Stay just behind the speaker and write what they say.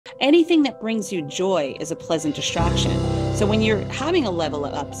Anything that brings you joy is a pleasant distraction. So when you're having a level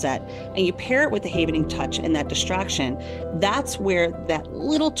of upset and you pair it with the havening touch and that distraction, that's where that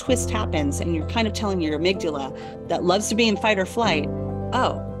little twist happens. And you're kind of telling your amygdala that loves to be in fight or flight,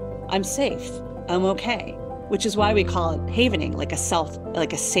 oh, I'm safe, I'm okay. Which is why we call it havening, like a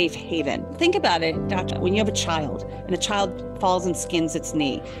safe haven. Think about it, Doctor, when you have a child and a child falls and skins its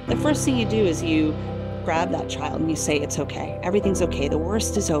knee, the first thing you do is you grab that child and you say, it's okay, everything's okay, the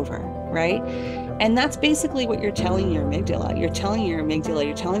worst is over, right? And that's basically what you're telling your amygdala. You're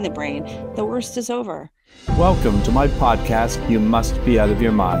telling the brain, the worst is over. Welcome to my podcast, You Must Be Out of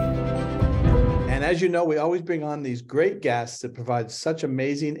Your Mind. And as you know, we always bring on these great guests that provide such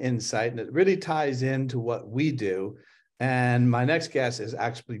amazing insight, and it really ties into what we do. And my next guest is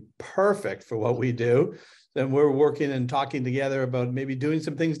actually perfect for what we do. And we're working and talking together about maybe doing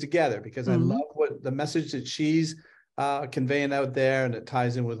some things together, because I love what the message that she's conveying out there, and it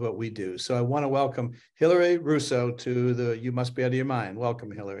ties in with what we do. So I want to welcome Hillary Russo to the You Must Be Out of Your Mind.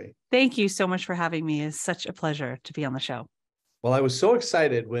 Welcome, Hillary. Thank you so much for having me. It's such a pleasure to be on the show. Well, I was so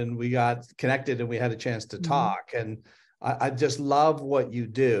excited when we got connected and we had a chance to talk. And I just love what you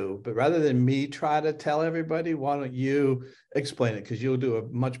do. But rather than me try to tell everybody, why don't you explain it? Because you'll do a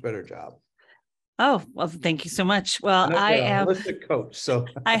much better job. Oh, well, thank you so much. Well, I am a holistic coach. So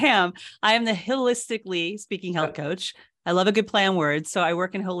I am the holistically speaking health coach. I love a good play on words. So I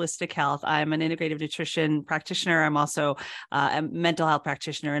work in holistic health. I'm an integrative nutrition practitioner. I'm also a mental health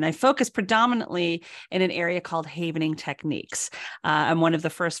practitioner, and I focus predominantly in an area called havening techniques. I'm one of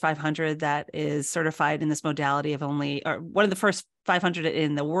the first 500 that is certified in this modality one of the first 500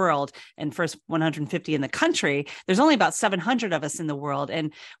 in the world and first 150 in the country. There's only about 700 of us in the world.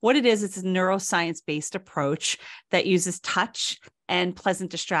 And what it is, it's a neuroscience-based approach that uses touch and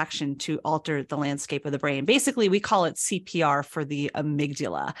pleasant distraction to alter the landscape of the brain. Basically, we call it CPR for the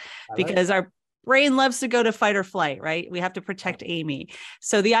amygdala, because our brain loves to go to fight or flight, right? We have to protect Amy.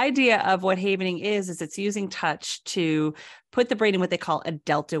 So the idea of what havening is it's using touch to put the brain in what they call a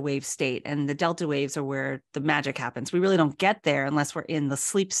delta wave state. And the delta waves are where the magic happens. We really don't get there unless we're in the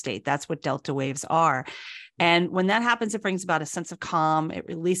sleep state. That's what delta waves are. And when that happens, it brings about a sense of calm. It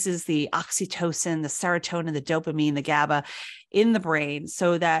releases the oxytocin, the serotonin, the dopamine, the GABA in the brain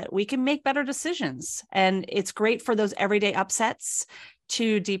so that we can make better decisions. And it's great for those everyday upsets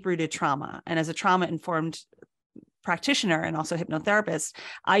to deep-rooted trauma. And as a trauma-informed practitioner and also hypnotherapist,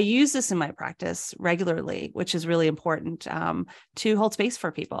 I use this in my practice regularly, which is really important to hold space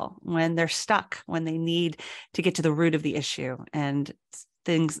for people when they're stuck, when they need to get to the root of the issue. And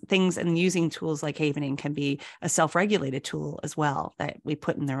things and using tools like havening can be a self-regulated tool as well that we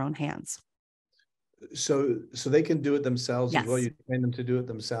put in their own hands. So they can do it themselves Yes. as well. You train them to do it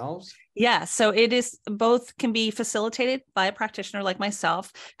themselves? Yeah. So it is both can be facilitated by a practitioner like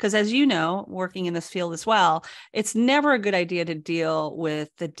myself, because as you know, working in this field as well, it's never a good idea to deal with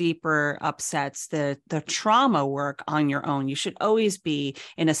the deeper upsets, the trauma work on your own. You should always be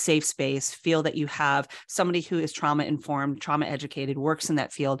in a safe space, feel that you have somebody who is trauma informed, trauma educated, works in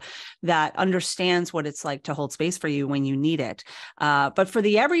that field, that understands what it's like to hold space for you when you need it. But for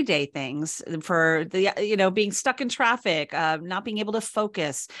the everyday things, for the, being stuck in traffic, not being able to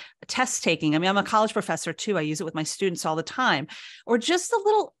focus, test taking. I mean, I'm a college professor too. I use it with my students all the time, or just the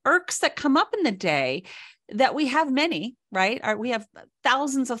little irks that come up in the day that we have many, right? We have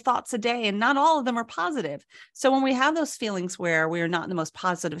thousands of thoughts a day and not all of them are positive. So when we have those feelings where we are not in the most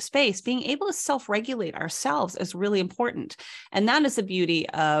positive space, being able to self-regulate ourselves is really important. And that is the beauty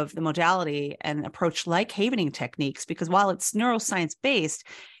of the modality and approach like havening techniques, because while it's neuroscience based,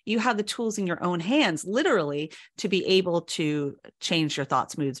 you have the tools in your own hands, literally, to be able to change your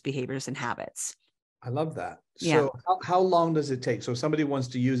thoughts, moods, behaviors, and habits. I love that. Yeah. So how long does it take? So if somebody wants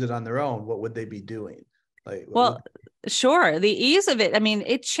to use it on their own, what would they be doing? Sure. The ease of it, I mean,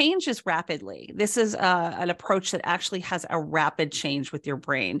 it changes rapidly. This is an approach that actually has a rapid change with your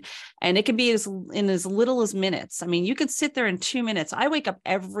brain. And it can be in as little as minutes. I mean, you could sit there in 2 minutes. I wake up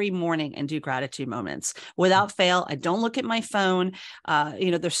every morning and do gratitude moments without fail. I don't look at my phone.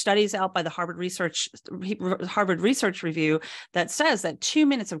 There's studies out by the Harvard Research Review that says that 2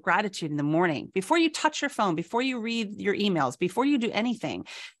 minutes of gratitude in the morning, before you touch your phone, before you read your emails, before you do anything,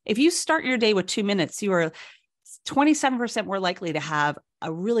 if you start your day with 2 minutes, you are 27% more likely to have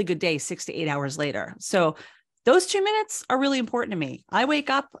a really good day 6 to 8 hours later. So those 2 minutes are really important to me. I wake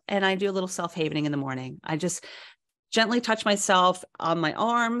up and I do a little self-havening in the morning. I just gently touch myself on my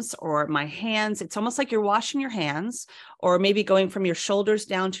arms or my hands. It's almost like you're washing your hands, or maybe going from your shoulders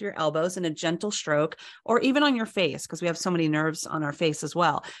down to your elbows in a gentle stroke, or even on your face, because we have so many nerves on our face as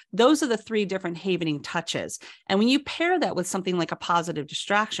well. Those are the 3 different havening touches. And when you pair that with something like a positive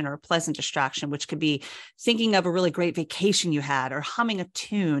distraction or a pleasant distraction, which could be thinking of a really great vacation you had, or humming a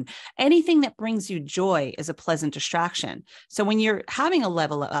tune, anything that brings you joy is a pleasant distraction. So when you're having a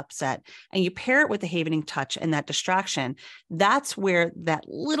level of upset and you pair it with the havening touch and that distraction, that's where that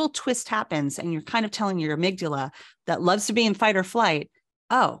little twist happens. And you're kind of telling your amygdala that loves to be in fight or flight,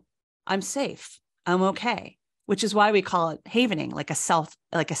 oh, I'm safe, I'm okay, which is why we call it havening, like a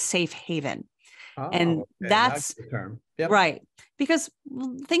safe haven. Oh, And okay. that's the term. Yep. right. Because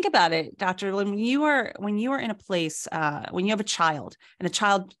think about it, Dr. Lynn, when you are in a place, when you have a child and a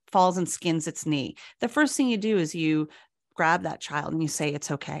child falls and skins its knee, the first thing you do is you grab that child and you say,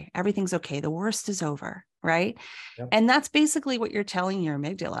 it's okay. Everything's okay. The worst is over. Right. Yep. And that's basically what you're telling your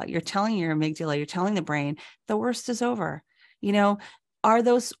amygdala. You're telling the brain, the worst is over. Are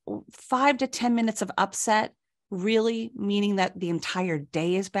those 5 to 10 minutes of upset really meaning that the entire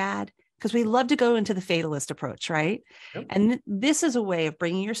day is bad? Because we love to go into the fatalist approach, right? Yep. And this is a way of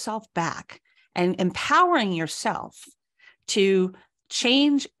bringing yourself back and empowering yourself to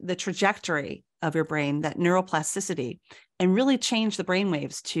change the trajectory of your brain, that neuroplasticity, and really change the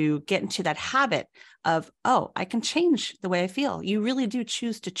brainwaves to get into that habit of, oh, I can change the way I feel. You really do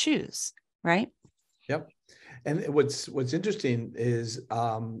choose to choose, right? Yep. And what's interesting is,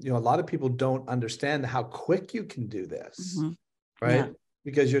 a lot of people don't understand how quick you can do this, Mm-hmm. right? Yeah.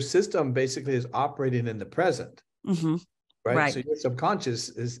 Because your system basically is operating in the present, Mm-hmm. right? So your subconscious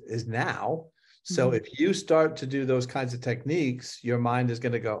is now. So Mm-hmm. if you start to do those kinds of techniques, your mind is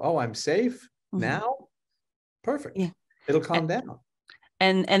going to go, oh, I'm safe now. Perfect. Yeah. It'll calm down.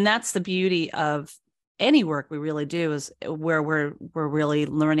 And that's the beauty of any work we really do, is where we're really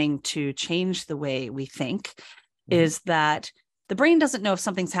learning to change the way we think, is that the brain doesn't know if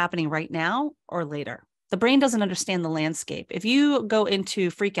something's happening right now or later. The brain doesn't understand the landscape. If you go into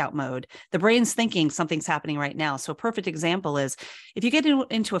freak out mode, the brain's thinking something's happening right now. So a perfect example is if you get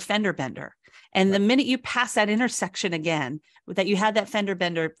into a fender bender, and the minute you pass that intersection again, that you had that fender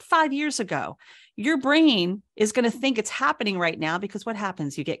bender 5 years ago, your brain is going to think it's happening right now, because what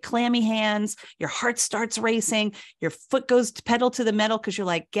happens? You get clammy hands, your heart starts racing, your foot goes to pedal to the metal because you're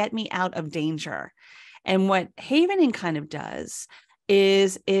like, get me out of danger. And what havening kind of does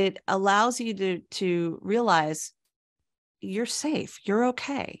is it allows you to realize you're safe, you're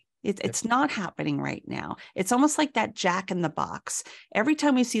okay. It's not happening right now. It's almost like that Jack in the Box. Every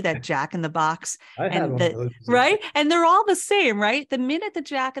time we see that Jack in the Box, right? And they're all the same, right? The minute the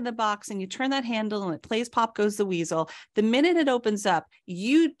Jack in the Box and you turn that handle and it plays Pop Goes the Weasel, the minute it opens up,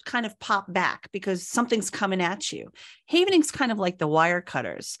 you kind of pop back because something's coming at you. Havening's kind of like the wire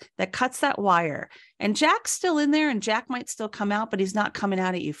cutters that cuts that wire. And Jack's still in there, and Jack might still come out, but he's not coming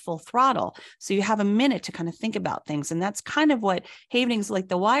out at you full throttle. So you have a minute to kind of think about things. And that's kind of what havening's like,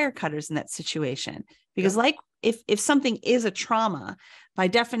 the wire cutters in that situation. Because like if something is a trauma, by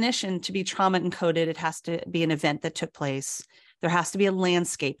definition, to be trauma encoded, it has to be an event that took place. There has to be a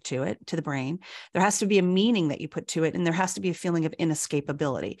landscape to it, to the brain. There has to be a meaning that you put to it. And there has to be a feeling of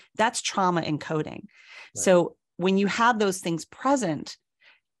inescapability. That's trauma encoding. Right. So when you have those things present,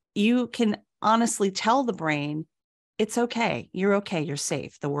 you can honestly tell the brain, it's okay. You're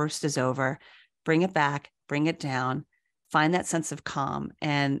safe. The worst is over. Bring it back, bring it down, find that sense of calm.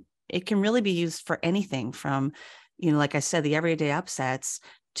 And it can really be used for anything from, like I said, the everyday upsets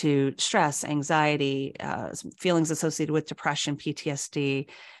to stress, anxiety, feelings associated with depression, PTSD,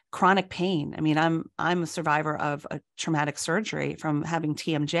 chronic pain. I mean, I'm a survivor of a traumatic surgery from having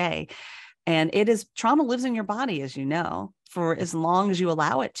TMJ, and trauma lives in your body, as you know, for as long as you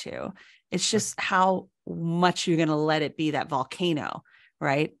allow it to. It's just how much you're going to let it be that volcano,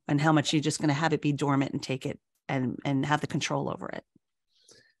 right? And how much you're just going to have it be dormant and take it and have the control over it.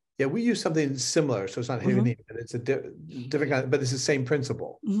 Yeah, we use something similar. So it's not havening, but it's a different kind, but it's the same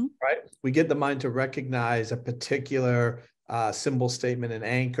principle, right? We get the mind to recognize a particular symbol, statement, and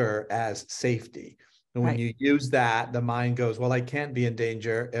anchor as safety. And when you use that, the mind goes, well, I can't be in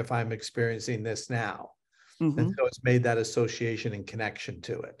danger if I'm experiencing this now. And so it's made that association and connection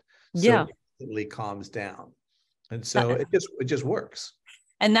to it. So it instantly calms down. And so it just works.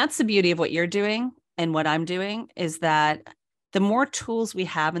 And that's the beauty of what you're doing and what I'm doing, is that the more tools we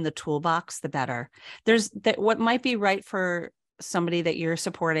have in the toolbox, the better. What might be right for somebody that you're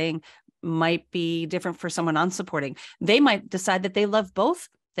supporting might be different for someone unsupporting. They might decide that they love both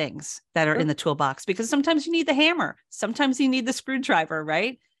things that are in the toolbox, because sometimes you need the hammer, sometimes you need the screwdriver,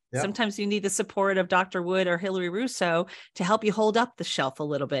 right? Yeah. Sometimes you need the support of Dr. Wood or Hillary Russo to help you hold up the shelf a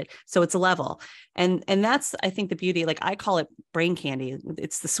little bit, so it's level. And that's, I think, the beauty. Like, I call it brain candy.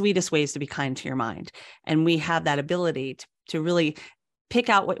 It's the sweetest ways to be kind to your mind. And we have that ability to really pick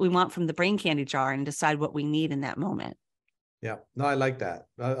out what we want from the brain candy jar and decide what we need in that moment. Yeah, no, I like that.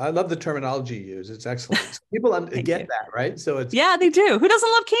 I love the terminology you use. It's excellent. So people get that, right? So it's, yeah, they do. Who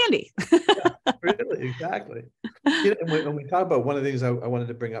doesn't love candy? yeah, really, exactly. When we talk about, one of the things I wanted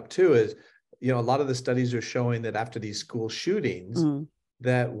to bring up too is, a lot of the studies are showing that after these school shootings,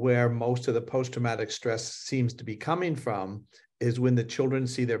 that where most of the post-traumatic stress seems to be coming from is when the children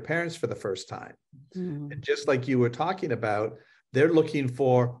see their parents for the first time. And just like you were talking about, they're looking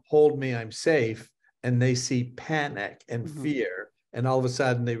for, hold me, I'm safe. And they see panic and fear. And all of a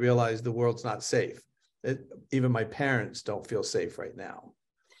sudden they realize the world's not safe. Even my parents don't feel safe right now.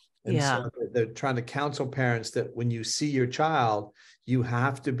 And so they're trying to counsel parents that when you see your child, you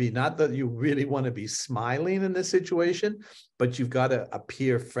have to be, not that you really want to be smiling in this situation, but you've got to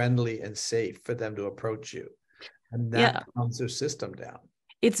appear friendly and safe for them to approach you. And that calms their system down.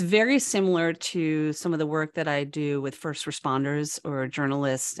 It's very similar to some of the work that I do with first responders or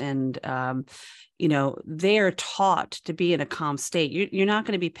journalists. And, they are taught to be in a calm state. You're not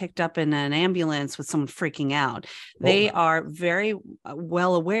going to be picked up in an ambulance with someone freaking out. They are very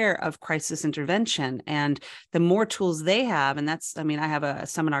well aware of crisis intervention. And the more tools they have, and that's, I have a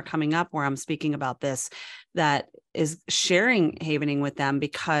seminar coming up where I'm speaking about this, that is sharing Havening with them,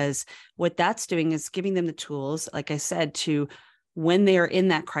 because what that's doing is giving them the tools, like I said, to, when they are in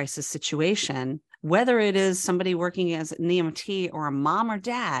that crisis situation, whether it is somebody working as an EMT or a mom or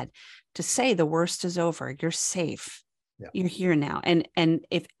dad, to say the worst is over, you're safe, you're here now. And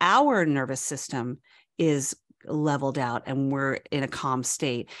if our nervous system is leveled out and we're in a calm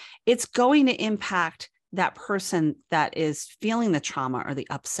state, it's going to impact that person that is feeling the trauma or the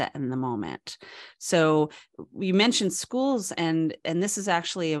upset in the moment. So you mentioned schools, and this is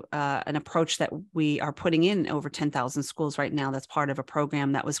actually an approach that we are putting in over 10,000 schools right now. That's part of a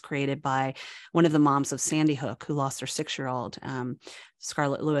program that was created by one of the moms of Sandy Hook, who lost her 6-year-old,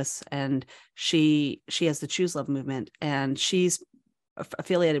 Scarlett Lewis, and she has the Choose Love movement, and she's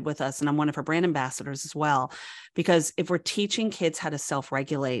affiliated with us, and I'm one of her brand ambassadors as well, because if we're teaching kids how to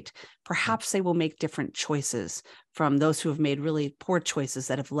self-regulate, perhaps they will make different choices from those who have made really poor choices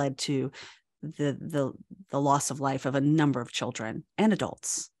that have led to the loss of life of a number of children and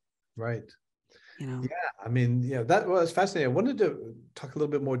adults. Right. That was fascinating. I wanted to talk a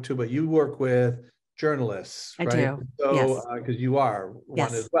little bit more too, but you work with journalists, right? I do. So, because you are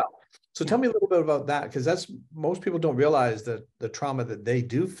one as well. So tell me a little bit about that, because most people don't realize that the trauma that they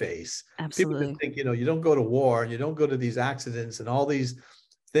do face. Absolutely. People just think, you don't go to war and you don't go to these accidents and all these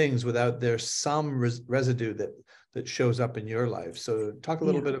things without there's some residue that shows up in your life. So talk a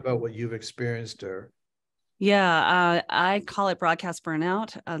little bit about what you've experienced or. I call it broadcast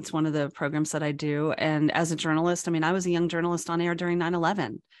burnout. It's one of the programs that I do. And as a journalist, I was a young journalist on air during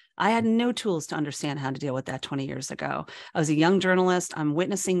 9/11. I had no tools to understand how to deal with that 20 years ago. I was a young journalist. I'm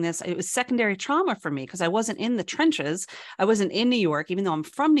witnessing this. It was secondary trauma for me because I wasn't in the trenches. I wasn't in New York, even though I'm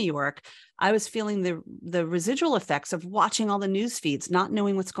from New York. I was feeling the residual effects of watching all the news feeds, not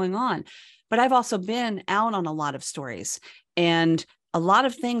knowing what's going on. But I've also been out on a lot of stories and a lot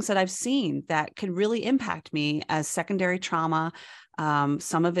of things that I've seen that could really impact me as secondary trauma,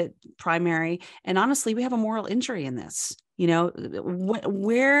 some of it primary. And honestly, we have a moral injury in this.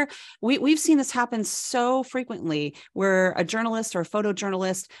 Where we've seen this happen so frequently, where a journalist or a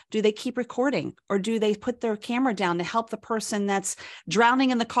photojournalist, do they keep recording or do they put their camera down to help the person that's drowning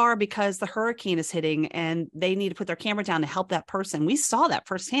in the car because the hurricane is hitting and they need to put their camera down to help that person? We saw that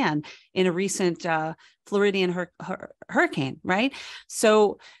firsthand in a recent Floridian hurricane, right?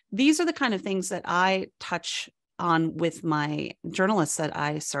 So these are the kind of things that I touch on with my journalists that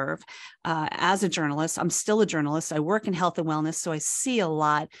I serve. As a journalist, I'm still a journalist. I work in health and wellness, so I see a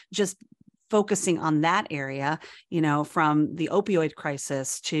lot just focusing on that area, from the opioid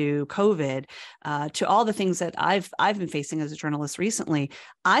crisis to COVID, to all the things that I've been facing as a journalist recently.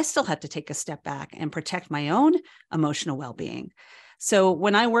 I still have to take a step back and protect my own emotional well-being. So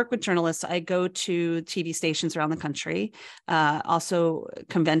when I work with journalists, I go to TV stations around the country, also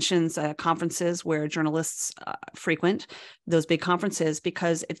conventions, conferences where journalists frequent those big conferences,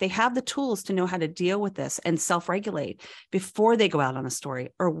 because if they have the tools to know how to deal with this and self-regulate before they go out on a story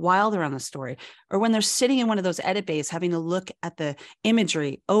or while they're on the story, or when they're sitting in one of those edit bays, having to look at the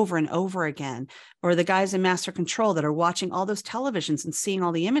imagery over and over again, or the guys in master control that are watching all those televisions and seeing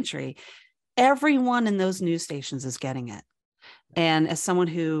all the imagery, everyone in those news stations is getting it. And as someone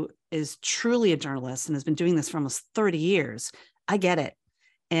who is truly a journalist and has been doing this for almost 30 years, I get it.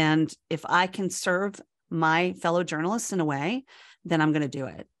 And if I can serve my fellow journalists in a way, then I'm going to do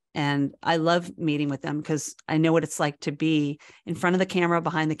it. And I love meeting with them because I know what it's like to be in front of the camera,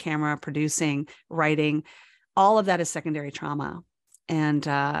 behind the camera, producing, writing. All of that is secondary trauma. And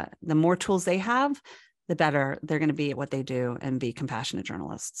the more tools they have, the better they're going to be at what they do and be compassionate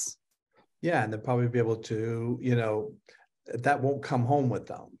journalists. Yeah. And they'll probably be able to, that won't come home with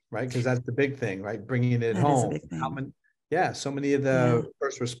them, right? Because that's the big thing, right? Bringing it That home. is a big thing. So many of the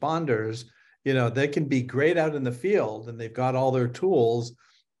first responders, they can be great out in the field and they've got all their tools,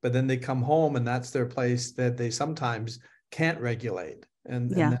 but then they come home and that's their place that they sometimes can't regulate.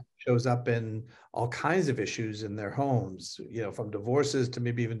 And that shows up in all kinds of issues in their homes, from divorces to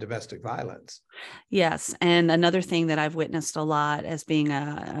maybe even domestic violence. Yes. And another thing that I've witnessed a lot as being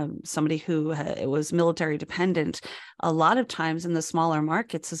somebody who was military dependent, a lot of times in the smaller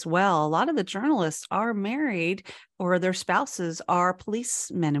markets as well, a lot of the journalists are married or their spouses are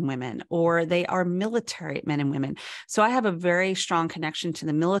policemen and women, or they are military men and women. So I have a very strong connection to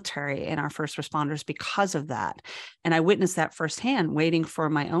the military and our first responders because of that. And I witnessed that firsthand, waiting for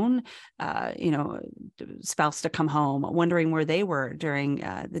my own, spouse to come home, wondering where they were during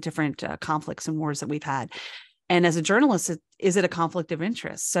the different conflicts and wars that we've had. And as a journalist, is it a conflict of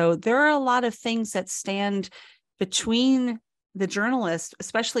interest? So there are a lot of things that stand between the journalist,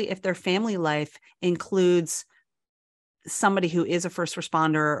 especially if their family life includes somebody who is a first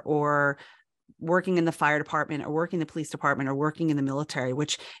responder or working in the fire department or working in the police department or working in the military,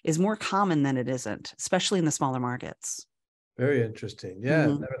 which is more common than it isn't, especially in the smaller markets. Very interesting. Yeah,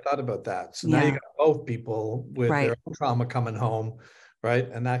 Mm-hmm. never thought about that. So now you got both people with their own trauma coming home, right?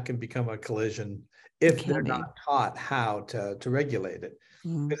 And that can become a collision if they're not taught how to regulate it.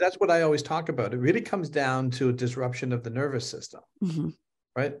 Mm-hmm. Because that's what I always talk about. It really comes down to a disruption of the nervous system. Mm-hmm.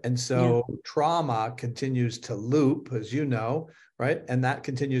 Right. And so trauma continues to loop, as you know, right? And that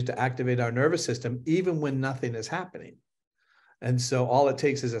continues to activate our nervous system, even when nothing is happening. And so all it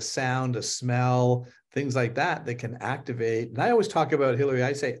takes is a sound, a smell, things like that can activate. And I always talk about, Hillary,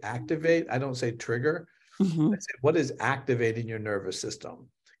 I say activate. I don't say trigger. Mm-hmm. I say, what is activating your nervous system?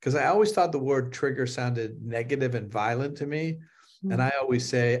 Because I always thought the word trigger sounded negative and violent to me. Mm-hmm. And I always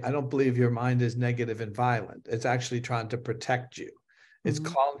say, I don't believe your mind is negative and violent. It's actually trying to protect you. It's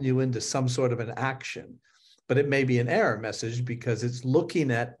calling you into some sort of an action, but it may be an error message because it's looking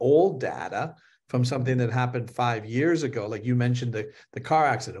at old data from something that happened 5 years ago. Like you mentioned the car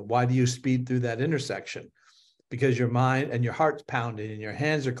accident. Why do you speed through that intersection? Because your mind and your heart's pounding and your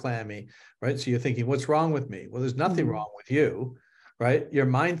hands are clammy, right? So you're thinking, what's wrong with me? Well, there's nothing wrong with you, right? Your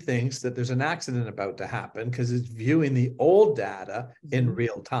mind thinks that there's an accident about to happen because it's viewing the old data in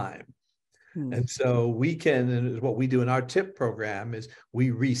real time. And so we can, and what we do in our TIP program is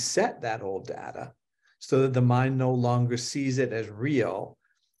we reset that old data so that the mind no longer sees it as real.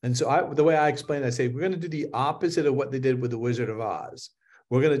 And so the way I explain it, I say, we're going to do the opposite of what they did with the Wizard of Oz.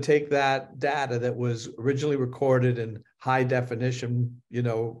 We're going to take that data that was originally recorded in high definition,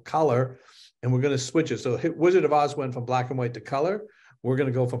 color, and we're going to switch it. So Wizard of Oz went from black and white to color. We're going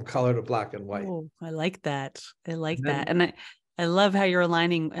to go from color to black and white. Oh, I like that. And I love how you're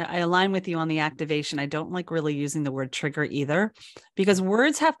aligning. I align with you on the activation. I don't like really using the word trigger either, because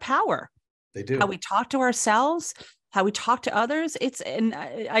words have power. They do. How we talk to ourselves, how we talk to others. And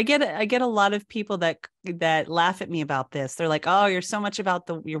I get a lot of people that laugh at me about this. They're like, "Oh, you're so much about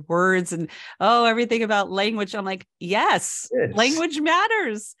your words and everything about language." I'm like, yes. Language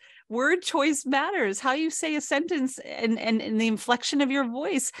matters. Word choice matters. How you say a sentence and the inflection of your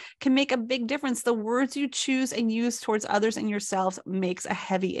voice can make a big difference. The words you choose and use towards others and yourselves makes a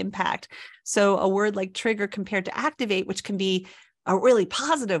heavy impact. So a word like trigger compared to activate, which can be a really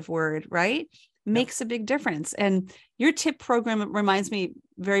positive word, right? Makes a big difference. And your TIP program reminds me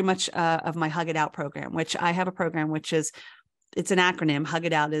very much of my Hug It Out program, which I have a program, which is, it's an acronym. Hug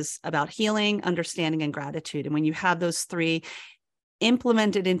It Out is about healing, understanding, and gratitude. And when you have those three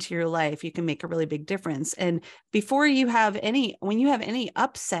implemented into your life, you can make a really big difference. And when you have any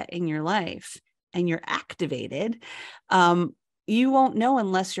upset in your life and you're activated, you won't know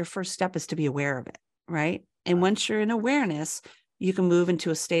unless your first step is to be aware of it, right? And once you're in awareness, you can move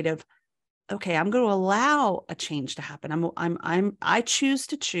into a state of, okay, I'm going to allow a change to happen. I choose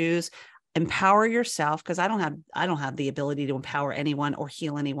to empower yourself, because I don't have the ability to empower anyone or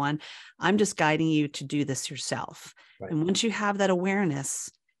heal anyone. I'm just guiding you to do this yourself. Right. And once you have that awareness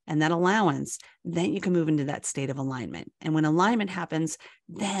and that allowance, then you can move into that state of alignment. And when alignment happens,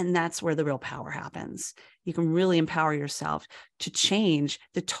 then that's where the real power happens. You can really empower yourself to change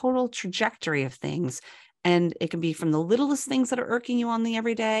the total trajectory of things. And it can be from the littlest things that are irking you on the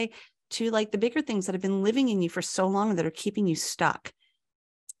everyday to like the bigger things that have been living in you for so long that are keeping you stuck.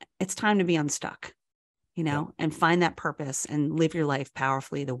 it's time to be unstuck, and find that purpose and live your life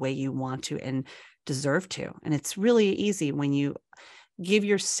powerfully the way you want to and deserve to. And it's really easy when you give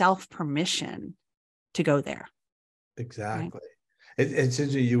yourself permission to go there. Exactly. Right? It's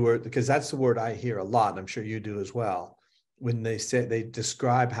interesting because that's the word I hear a lot, and I'm sure you do as well, when they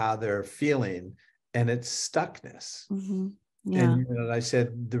describe how they're feeling, and it's stuckness. Mm-hmm. Yeah. And I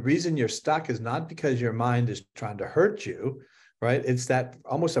said, the reason you're stuck is not because your mind is trying to hurt you, right? It's that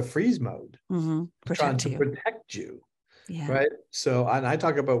almost a freeze mode, trying to protect you, right? So, and I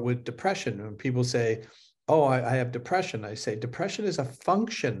talk about with depression, when people say, oh, I have depression. I say, depression is a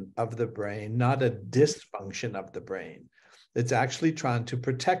function of the brain, not a dysfunction of the brain. It's actually trying to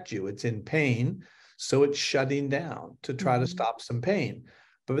protect you. It's in pain, so it's shutting down to try to stop some pain.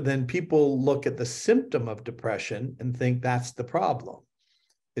 But then people look at the symptom of depression and think that's the problem.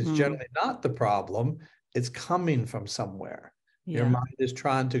 It's generally not the problem. It's coming from somewhere. Your mind is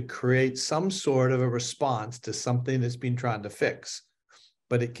trying to create some sort of a response to something it's been trying to fix,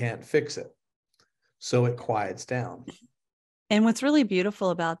 but it can't fix it. So it quiets down. And what's really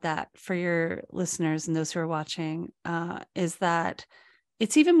beautiful about that for your listeners and those who are watching is that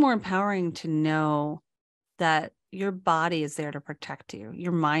it's even more empowering to know that your body is there to protect you.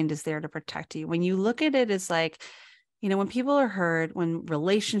 Your mind is there to protect you. When you look at it as like, when people are hurt, when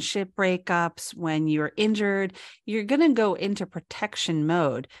relationship breakups, when you're injured, you're going to go into protection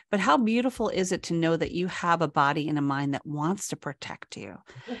mode. But how beautiful is it to know that you have a body and a mind that wants to protect you?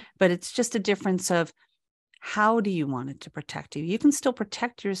 But it's just a difference of how do you want it to protect you? You can still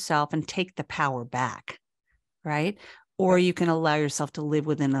protect yourself and take the power back, right? Or you can allow yourself to live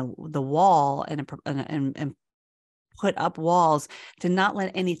within the wall and put up walls to not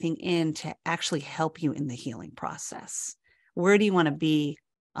let anything in to actually help you in the healing process. Where do you want to be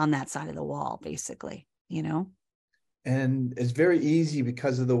on that side of the wall, basically, And it's very easy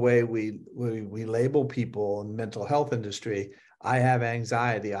because of the way we label people in the mental health industry. I have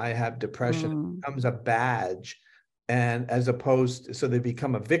anxiety, I have depression. It becomes a badge, and so they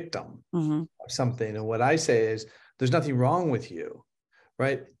become a victim of something. And what I say is, there's nothing wrong with you,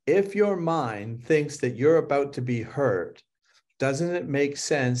 right? If your mind thinks that you're about to be hurt, doesn't it make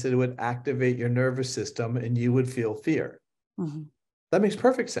sense that it would activate your nervous system and you would feel fear? That makes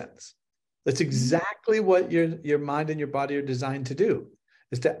perfect sense. That's exactly what your mind and your body are designed to do,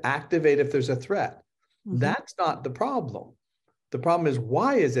 is to activate if there's a threat. That's not the problem. The problem is,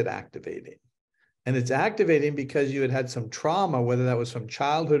 why is it activating? And it's activating because you had some trauma, whether that was from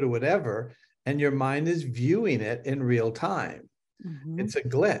childhood or whatever, and your mind is viewing it in real time. It's a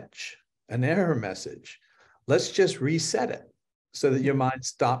glitch, an error message. Let's just reset it so that your mind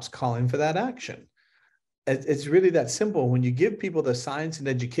stops calling for that action. It's really that simple. When you give people the science and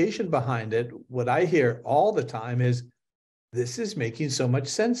education behind it, what I hear all the time is, this is making so much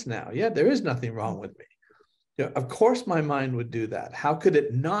sense now. Yeah, there is nothing wrong with me. Of course my mind would do that. How could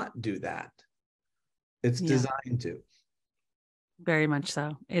it not do that? It's designed to. Very much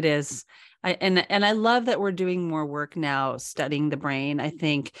so. It is. And I love that we're doing more work now studying the brain. I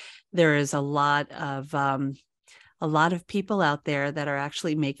think there is a lot of people out there that are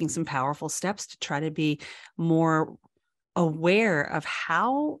actually making some powerful steps to try to be more aware of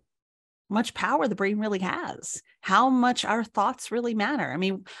how much power the brain really has, how much our thoughts really matter. I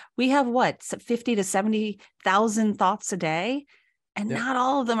mean, we have 50 to 70,000 thoughts a day, and not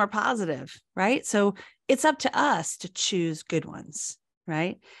all of them are positive, right? So it's up to us to choose good ones,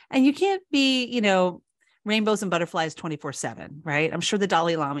 right? And you can't be, rainbows and butterflies 24/7, right? I'm sure the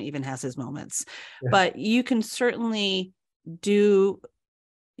Dalai Lama even has his moments, but you can certainly do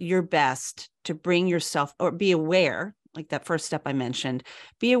your best to bring yourself, or be aware, like that first step I mentioned,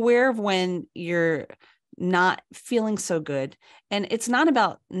 be aware of when you're not feeling so good. And it's not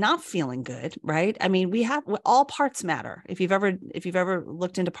about not feeling good, right? I mean, all parts matter. If you've ever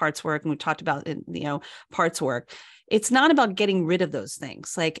looked into parts work, and we talked about, parts work, it's not about getting rid of those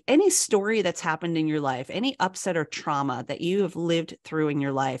things. Like any story that's happened in your life, any upset or trauma that you have lived through in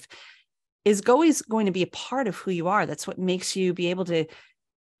your life is always going to be a part of who you are. That's what makes you be able to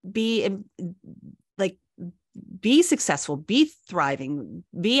be successful, be thriving,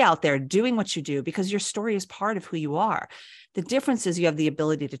 be out there doing what you do, because your story is part of who you are. The difference is you have the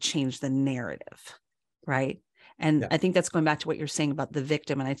ability to change the narrative, right? And I think that's going back to what you're saying about the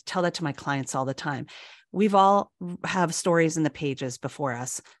victim. And I tell that to my clients all the time. We've all have stories in the pages before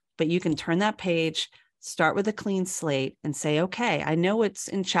us, but you can turn that page, start with a clean slate and say, okay, I know it's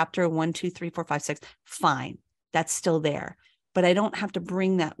in chapter 1, 2, 3, 4, 5, 6. Fine. That's still there, but I don't have to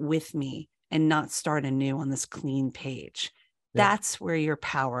bring that with me and not start anew on this clean page. That's where your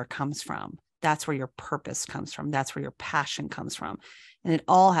power comes from, That's where your purpose comes from. That's where your passion comes from. And it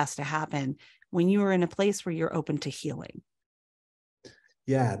all has to happen when you are in a place where you're open to healing.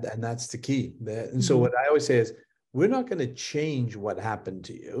 Yeah, and that's the key. And so what I always say is, we're not going to change what happened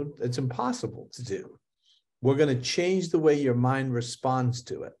to you. It's impossible to do. We're going to change the way your mind responds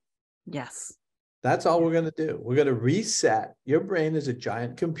to it. Yes. That's all we're going to do. We're going to reset. Your brain is a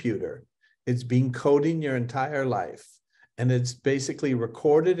giant computer. It's been coding your entire life, and it's basically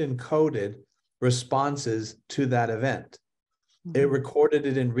recorded and coded responses to that event. It recorded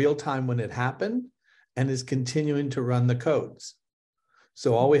it in real time when it happened and is continuing to run the codes.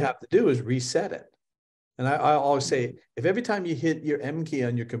 So all we have to do is reset it. And I always say, if every time you hit your M key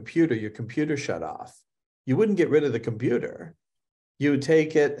on your computer shut off, you wouldn't get rid of the computer. You would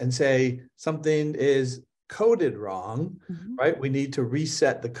take it and say, something is coded wrong, right? We need to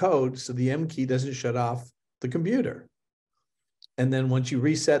reset the code so the M key doesn't shut off the computer. And then once you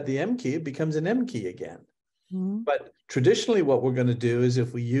reset the M key, it becomes an M key again. But traditionally, what we're going to do is,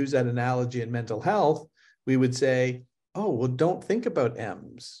 if we use that analogy in mental health, we would say, oh, well, don't think about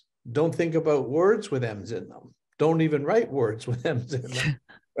M's. Don't think about words with M's in them. Don't even write words with M's in them,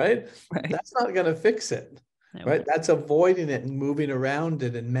 right? That's not going to fix it, right? That's avoiding it and moving around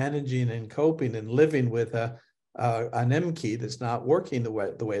it and managing and coping and living with an M key that's not working the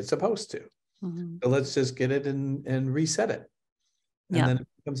way it's supposed to. So let's just get it and reset it. And then it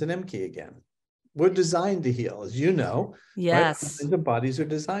becomes an M key again. We're designed to heal, as you know. Yes. Right? The bodies are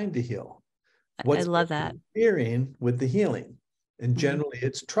designed to heal. I love that. Interfering with the healing? And generally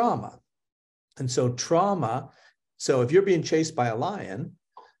it's trauma. And so so if you're being chased by a lion,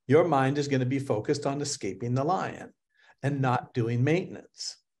 your mind is going to be focused on escaping the lion and not doing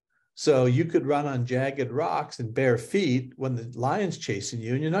maintenance. So you could run on jagged rocks and bare feet when the lion's chasing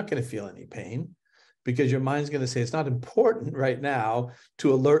you, and you're not going to feel any pain, because your mind's going to say, it's not important right now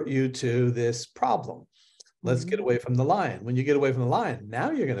to alert you to this problem. Let's get away from the lion. When you get away from the lion, now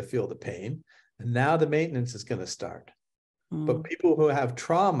you're going to feel the pain, and now the maintenance is going to start. But people who have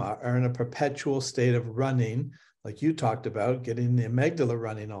trauma are in a perpetual state of running, like you talked about, getting the amygdala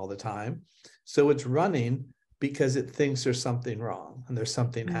running all the time. So it's running because it thinks there's something wrong and there's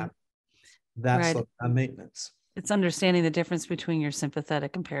something happening. That's on maintenance. It's understanding the difference between your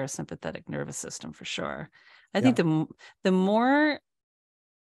sympathetic and parasympathetic nervous system, for sure. I think the more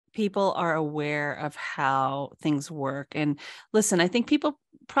people are aware of how things work, and listen, I think people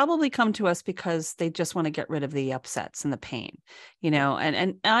probably come to us because they just want to get rid of the upsets and the pain,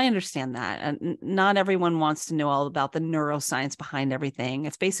 and I understand that. And not everyone wants to know all about the neuroscience behind everything.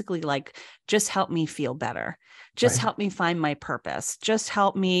 It's basically like, just help me feel better. Just help me find my purpose. Just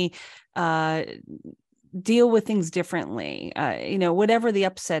help me deal with things differently, whatever the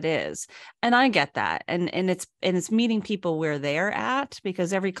upset is. And I get that. And it's meeting people where they're at,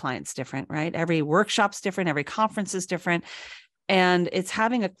 because every client's different, right? Every workshop's different, every conference is different. And it's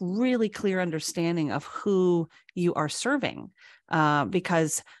having a really clear understanding of who you are serving,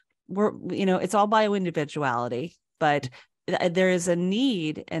 because it's all bio-individuality, but there is a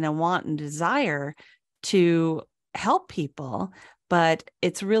need and a want and desire to help people. But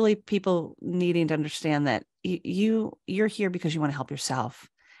it's really people needing to understand that you're here because you want to help yourself.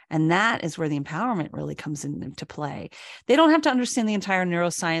 And that is where the empowerment really comes into play. They don't have to understand the entire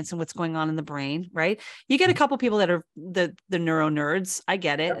neuroscience and what's going on in the brain, right? You get a couple people that are the neuro nerds. I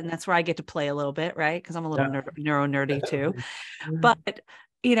get it. And that's where I get to play a little bit, right? Because I'm a little neuro nerdy too. But,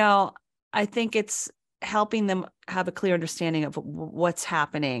 I think it's helping them have a clear understanding of what's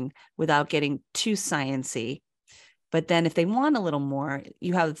happening without getting too sciencey. But then if they want a little more,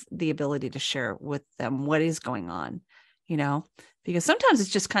 you have the ability to share with them what is going on, because sometimes it's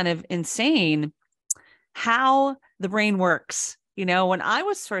just kind of insane how the brain works. When I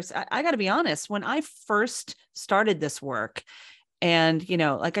was first, I got to be honest, when I first started this work, and,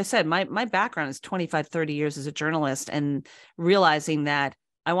 like I said, my background is 25, 30 years as a journalist, and realizing that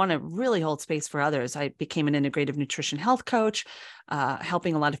I want to really hold space for others. I became an integrative nutrition health coach,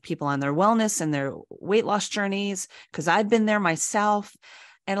 helping a lot of people on their wellness and their weight loss journeys, because I've been there myself.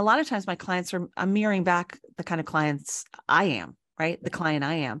 And a lot of times my clients I'm mirroring back the kind of clients I am, right? The client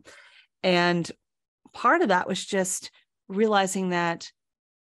I am. And part of that was just realizing that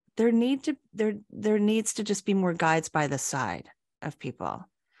there needs to just be more guides by the side of people,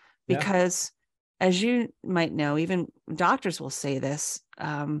 because as you might know, even doctors will say this,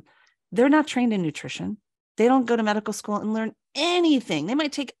 they're not trained in nutrition. They don't go to medical school and learn anything. They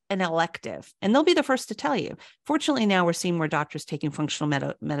might take an elective, and they'll be the first to tell you. Fortunately, now we're seeing more doctors taking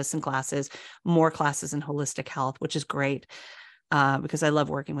functional medicine classes, more classes in holistic health, which is great, because I love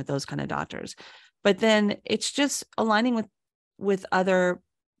working with those kind of doctors. But then it's just aligning with other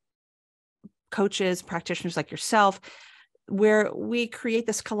coaches, practitioners like yourself, where we create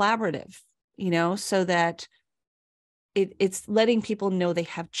this collaborative, so that it's letting people know they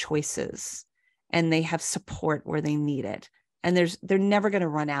have choices and they have support where they need it. And they're never going to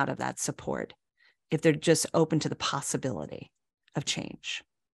run out of that support if they're just open to the possibility of change.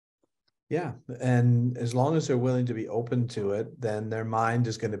 Yeah. And as long as they're willing to be open to it, then their mind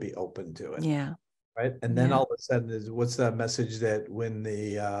is going to be open to it. Yeah. Right. And then all of a sudden what's that message that when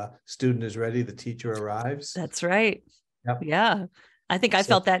the student is ready, the teacher arrives? That's right. Yep. Yeah. I think I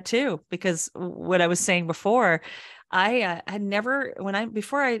felt that too, because what I was saying before, I had never,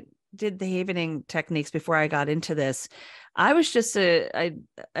 before I did the havening techniques, before I got into this, I was just a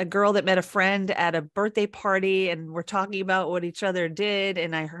girl that met a friend at a birthday party, and we're talking about what each other did.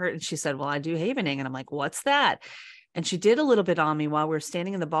 And and she said, well, I do havening. And I'm like, what's that? And she did a little bit on me while we were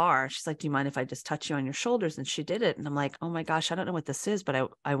standing in the bar. She's like, do you mind if I just touch you on your shoulders? And she did it. And I'm like, oh my gosh, I don't know what this is,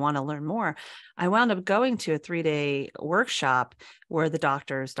 but I want to learn more. I wound up going to a 3-day workshop where the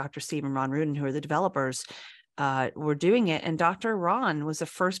doctors, Dr. Steve and Ron Rudin, who are the developers, were doing it. And Dr. Ron was the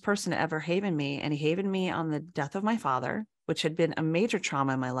first person to ever haven me. And he havened me on the death of my father, which had been a major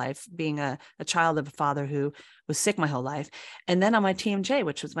trauma in my life, being a child of a father who was sick my whole life. And then on my TMJ,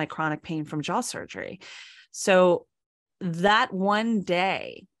 which was my chronic pain from jaw surgery. So that one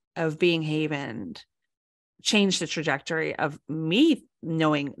day of being havened changed the trajectory of me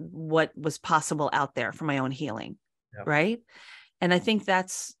knowing what was possible out there for my own healing. Yep. Right. And I think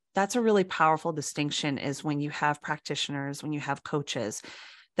that's a really powerful distinction, is when you have practitioners, when you have coaches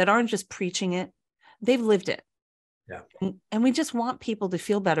that aren't just preaching it, they've lived it. Yeah. And we just want people to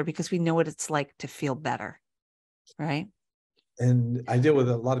feel better because we know what it's like to feel better. Right. And I deal with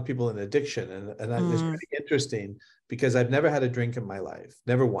a lot of people in addiction, and it's really interesting because I've never had a drink in my life,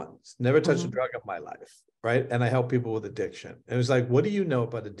 never once, never touched a drug in my life, right? And I help people with addiction. And it was like, what do you know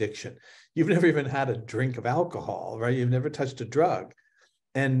about addiction? You've never even had a drink of alcohol, right? You've never touched a drug.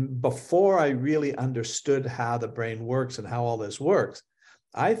 And before I really understood how the brain works and how all this works,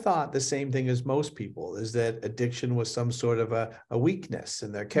 I thought the same thing as most people, is that addiction was some sort of a weakness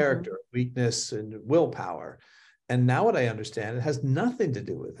in their character, weakness and willpower. And now what I understand, it has nothing to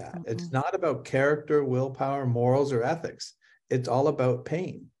do with that. It's not about character, willpower, morals, or ethics. It's all about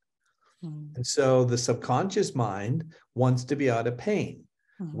pain. And so the subconscious mind wants to be out of pain.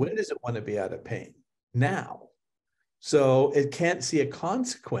 When does it want to be out of pain? Now. So it can't see a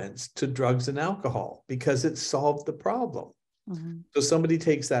consequence to drugs and alcohol because it solved the problem. So somebody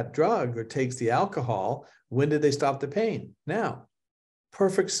takes that drug or takes the alcohol. When did they stop the pain? Now.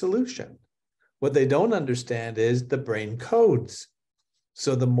 Perfect solution. What they don't understand is the brain codes.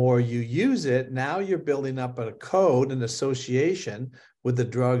 So the more you use it, now you're building up a code, an association with the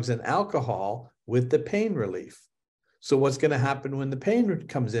drugs and alcohol with the pain relief. So what's going to happen when the pain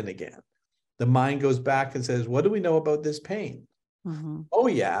comes in again? The mind goes back and says, what do we know about this pain? Oh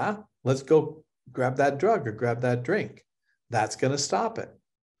yeah, let's go grab that drug or grab that drink. That's going to stop it.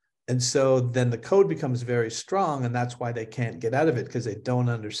 And so then the code becomes very strong, and that's why they can't get out of it, because they don't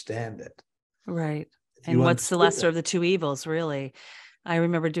understand it. Right. And what's the lesser of the two evils, really? I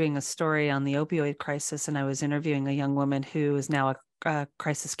remember doing a story on the opioid crisis, and I was interviewing a young woman who is now a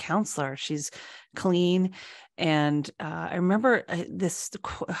crisis counselor. She's clean. And I remember this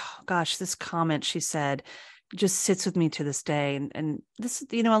comment she said just sits with me to this day. And this,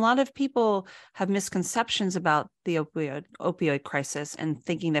 a lot of people have misconceptions about the opioid crisis and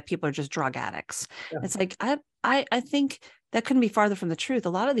thinking that people are just drug addicts. Yeah. It's like, I think that couldn't be farther from the truth. A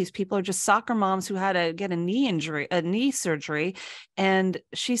lot of these people are just soccer moms who had to get a knee surgery. And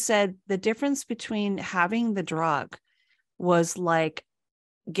she said the difference between having the drug was like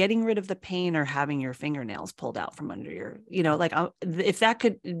getting rid of the pain or having your fingernails pulled out from under your, if that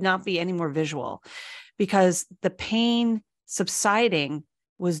could not be any more visual, because the pain subsiding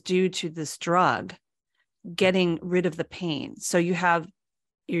was due to this drug getting rid of the pain. So you're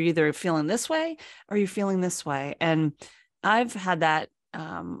either feeling this way or you're feeling this way. And I've had that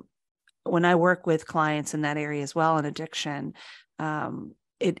when I work with clients in that area as well, in addiction.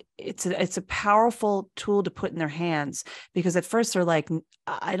 It's a powerful tool to put in their hands, because at first they're like,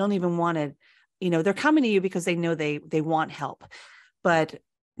 I don't even want to, they're coming to you because they know they want help. But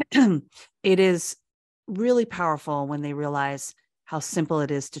it is really powerful when they realize how simple it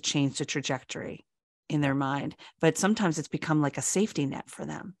is to change the trajectory in their mind. But sometimes it's become like a safety net for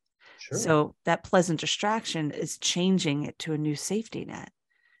them. Sure. So that pleasant distraction is changing it to a new safety net.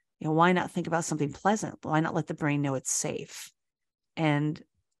 Why not think about something pleasant? Why not let the brain know it's safe? And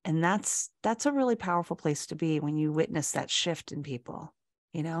that's a really powerful place to be when you witness that shift in people,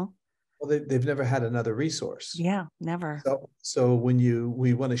 Well, they've never had another resource. Yeah, never. So when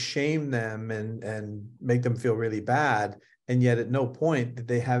we want to shame them and make them feel really bad, and yet at no point did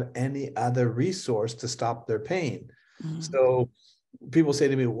they have any other resource to stop their pain. So people say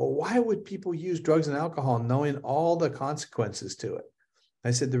to me, well, why would people use drugs and alcohol knowing all the consequences to it?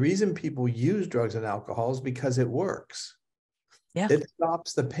 I said, the reason people use drugs and alcohol is because it works. Yeah. It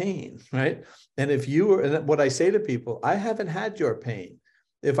stops the pain, right? And and what I say to people, I haven't had your pain.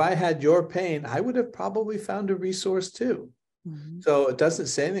 If I had your pain, I would have probably found a resource too. So it doesn't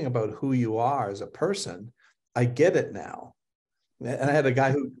say anything about who you are as a person. I get it now. And I had a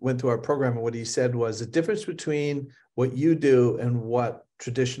guy who went through our program, and what he said was the difference between what you do and what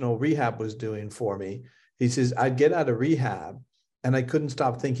traditional rehab was doing for me. He says, I'd get out of rehab and I couldn't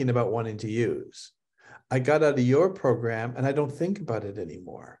stop thinking about wanting to use. I got out of your program and I don't think about it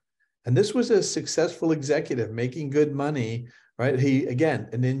anymore. And this was a successful executive making good money, right? He, again,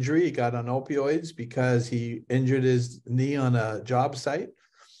 an injury, he got on opioids because he injured his knee on a job site,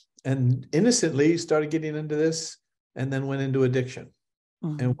 and innocently started getting into this, and then went into addiction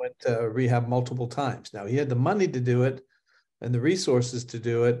and went to rehab multiple times. Now, he had the money to do it and the resources to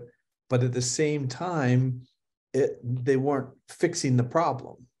do it, but at the same time, they weren't fixing the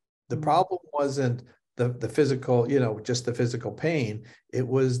problem. The problem wasn't the physical, just the physical pain. It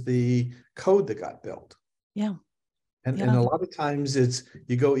was the code that got built. Yeah. And a lot of times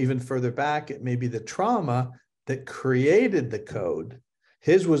you go even further back, it may be the trauma that created the code.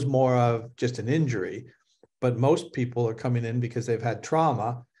 His was more of just an injury, but most people are coming in because they've had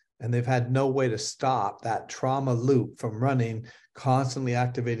trauma and they've had no way to stop that trauma loop from running, constantly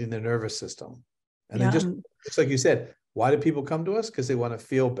activating their nervous system. And they just like you said, why do people come to us? Because they want to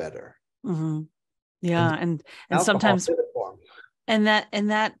feel better. Yeah. And sometimes, and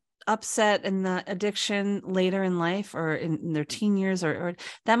that upset and the addiction later in life or in their teen years, or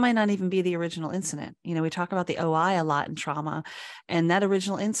that might not even be the original incident. We talk about the OI a lot in trauma, and that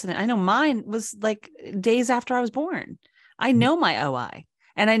original incident, I know mine was like days after I was born. I know my OI,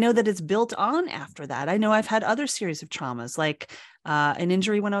 and I know that it's built on after that. I know I've had other series of traumas, like an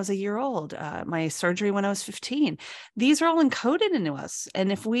injury when I was a year old, my surgery when I was 15. These are all encoded into us.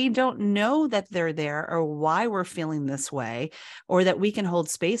 And if we don't know that they're there or why we're feeling this way, or that we can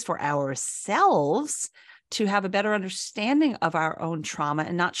hold space for ourselves to have a better understanding of our own trauma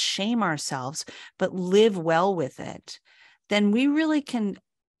and not shame ourselves, but live well with it, then we really can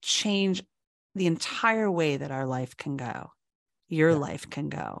change the entire way that our life can go. Your life can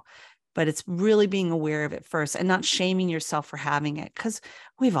go. But it's really being aware of it first and not shaming yourself for having it, because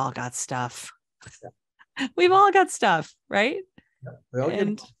we've all got stuff. We've all got stuff, right? We all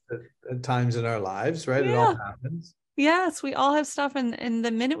get at times in our lives, right? It all happens. Yes, we all have stuff. And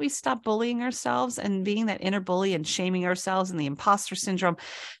the minute we stop bullying ourselves and being that inner bully and shaming ourselves and the imposter syndrome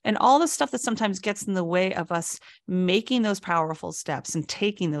and all the stuff that sometimes gets in the way of us making those powerful steps and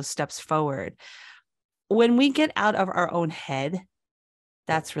taking those steps forward, when we get out of our own head,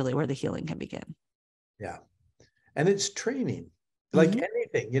 that's really where the healing can begin. Yeah. And it's training, like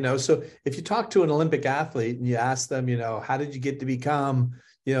anything, so if you talk to an Olympic athlete and you ask them, how did you get to become,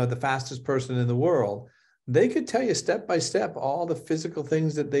 the fastest person in the world? They could tell you step by step all the physical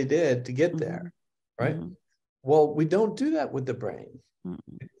things that they did to get there, right? Well, we don't do that with the brain.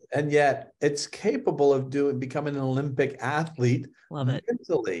 And yet it's capable of becoming an Olympic athlete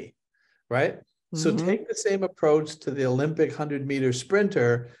mentally, right? So take the same approach to the Olympic 100-meter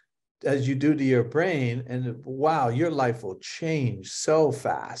sprinter as you do to your brain, and wow, your life will change so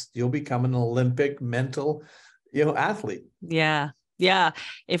fast. You'll become an Olympic mental, athlete. Yeah. Yeah.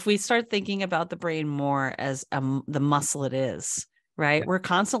 If we start thinking about the brain more as the muscle it is, right? Yeah. We're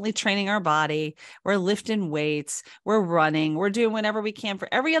constantly training our body. We're lifting weights. We're running. We're doing whatever we can for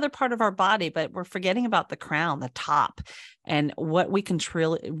every other part of our body, but we're forgetting about the crown, the top, and what we can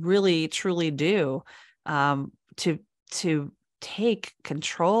really, truly do to take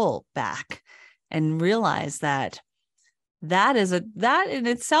control back and realize that in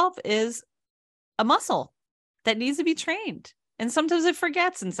itself is a muscle that needs to be trained. And sometimes it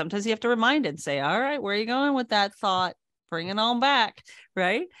forgets, and sometimes you have to remind it and say, all right, where are you going with that thought? Bring it on back.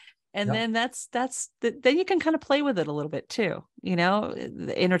 Right. And then then you can kind of play with it a little bit too.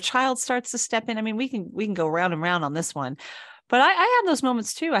 The inner child starts to step in. I mean, we can go round and round on this one, but I have those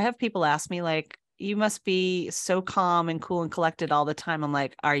moments too. I have people ask me like, you must be so calm and cool and collected all the time. I'm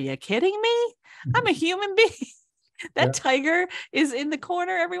like, are you kidding me? I'm a human being. That tiger is in the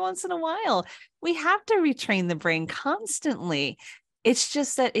corner every once in a while. We have to retrain the brain constantly. It's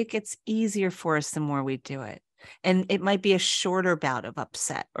just that it gets easier for us the more we do it. And it might be a shorter bout of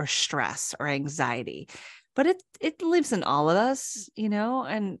upset or stress or anxiety. but it lives in all of us,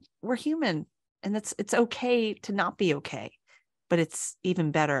 and we're human, and it's okay to not be okay, but it's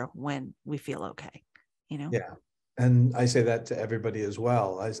even better when we feel okay, Yeah. And I say that to everybody as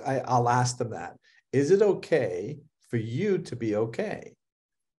well. I'll ask them that. Is it okay for you to be okay?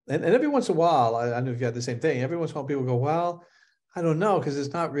 And every once in a while, I don't know if you had the same thing. Every once in a while, people go, well, I don't know, because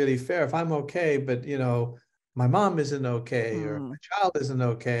it's not really fair. If I'm okay, but my mom isn't okay, or my child isn't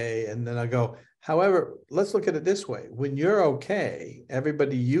okay. And then I go, however, let's look at it this way. When you're okay,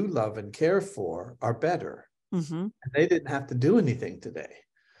 everybody you love and care for are better. And they didn't have to do anything today.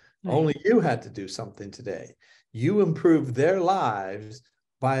 Right. Only you had to do something today. You improved their lives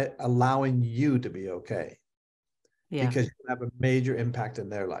by allowing you to be okay. Yeah. Because you have a major impact in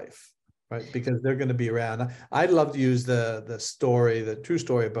their life, right? Because they're going to be around. I'd love to use the true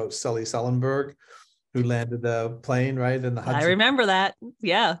story about Sully Sullenberg, who landed the plane, right? In the Hudson. I remember that.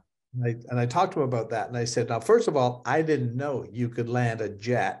 Yeah. And I talked to him about that. And I said, now, first of all, I didn't know you could land a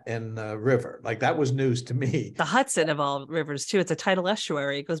jet in the river. Like, that was news to me. The Hudson of all rivers too. It's a tidal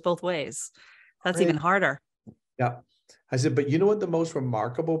estuary. It goes both ways. That's even harder. Yeah. I said, but you know what the most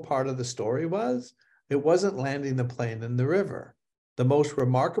remarkable part of the story was? It wasn't landing the plane in the river. The most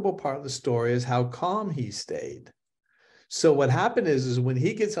remarkable part of the story is how calm he stayed. So what happened is when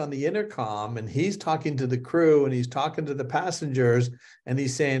he gets on the intercom and he's talking to the crew and he's talking to the passengers and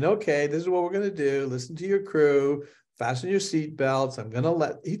he's saying, okay, this is what we're going to do. Listen to your crew, fasten your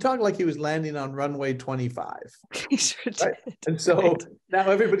seatbelts. He talked like he was landing on runway 25. He sure right? did. And so now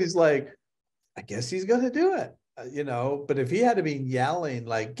everybody's like, I guess he's going to do it. But if he had to be yelling,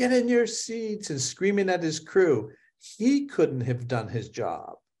 like, get in your seats and screaming at his crew, he couldn't have done his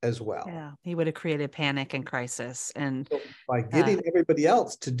job as well. Yeah, he would have created panic and crisis. And so by getting everybody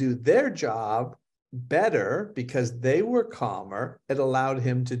else to do their job better because they were calmer, it allowed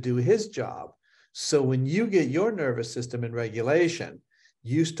him to do his job. So when you get your nervous system in regulation,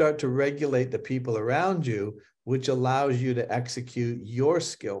 you start to regulate the people around you, which allows you to execute your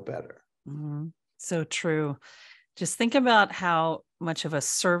skill better. Mm-hmm. So true. Just think about how much of a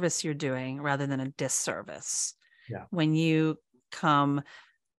service you're doing rather than a disservice. Yeah. When you come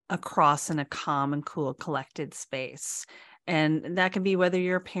across in a calm and cool, collected space. And that can be whether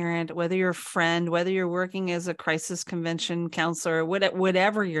you're a parent, whether you're a friend, whether you're working as a crisis convention counselor,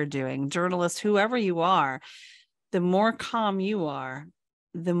 whatever you're doing, journalist, whoever you are, the more calm you are,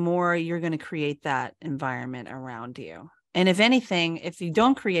 the more you're going to create that environment around you. And if anything, if you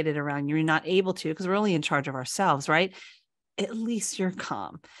don't create it around you, you're not able to, because we're only in charge of ourselves, right? At least you're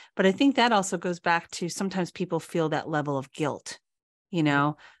calm. But I think that also goes back to sometimes people feel that level of guilt,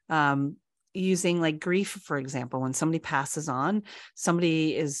 using like grief, for example, when somebody passes on,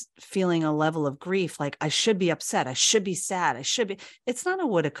 somebody is feeling a level of grief, like I should be upset, I should be sad, it's not a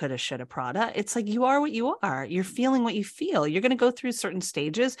woulda, coulda, shoulda, prada. It's like, you are what you are. You're feeling what you feel. You're going to go through certain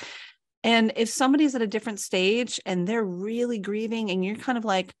stages. And if somebody's at a different stage and they're really grieving and you're kind of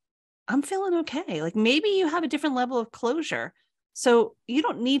like, I'm feeling okay. Like maybe you have a different level of closure. So you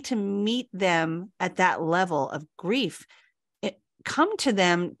don't need to meet them at that level of grief. Come to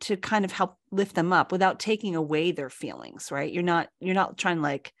them to kind of help lift them up without taking away their feelings, right? You're not trying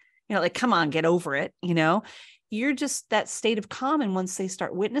like, come on, get over it. You're just that state of calm. And once they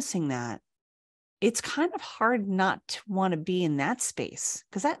start witnessing that, it's kind of hard not to want to be in that space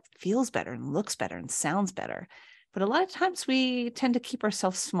because that feels better and looks better and sounds better. But a lot of times we tend to keep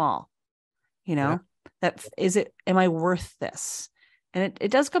ourselves small, am I worth this? And it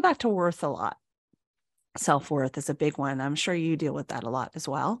does go back to worth a lot. Self-worth is a big one. I'm sure you deal with that a lot as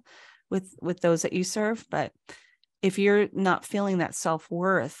well with those that you serve. But if you're not feeling that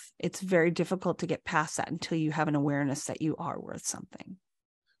self-worth, it's very difficult to get past that until you have an awareness that you are worth something.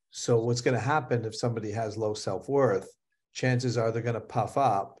 So what's going to happen if somebody has low self-worth, chances are they're going to puff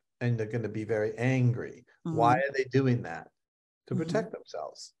up and they're going to be very angry. Mm-hmm. Why are they doing that? To protect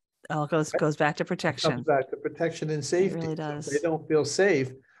themselves. Oh, it goes back to protection. It comes back to protection and safety. It really does. So if they don't feel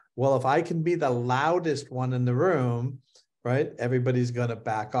safe. Well, if I can be the loudest one in the room, right, everybody's going to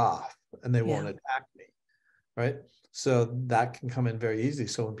back off and they won't attack me, right? So that can come in very easily.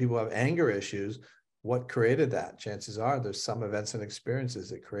 So when people have anger issues, what created that? Chances are there's some events and experiences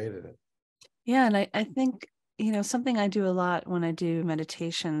that created it. Yeah. And I think, something I do a lot when I do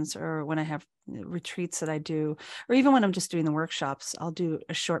meditations or when I have retreats that I do, or even when I'm just doing the workshops, I'll do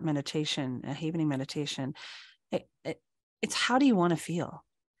a short meditation, a evening meditation. It's how do you want to feel?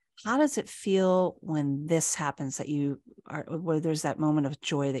 How does it feel when this happens where there's that moment of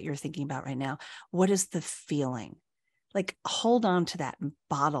joy that you're thinking about right now? What is the feeling? Like hold on to that and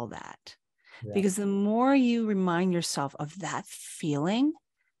bottle that. Yeah. Because the more you remind yourself of that feeling,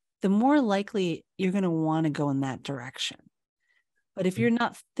 the more likely you're going to want to go in that direction. But if you're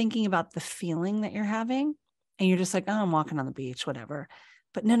not thinking about the feeling that you're having and you're just like, oh, I'm walking on the beach, whatever.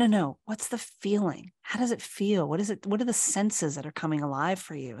 But no. What's the feeling? How does it feel? What is it? What are the senses that are coming alive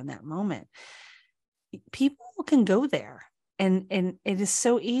for you in that moment? People can go there. And it is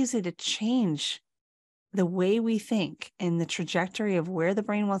so easy to change the way we think and the trajectory of where the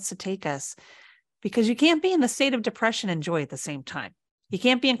brain wants to take us, because you can't be in the state of depression and joy at the same time. You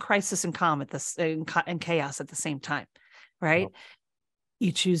can't be in crisis and calm and chaos at the same time, right? No.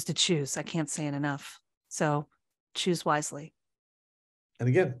 You choose to choose. I can't say it enough. So choose wisely. And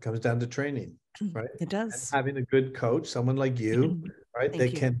again, it comes down to training, right? It does. And having a good coach, someone like you, right?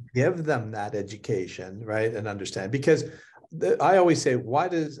 That can give them that education, right? And understand. Because I always say,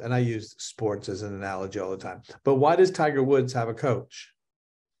 and I use sports as an analogy all the time, but why does Tiger Woods have a coach?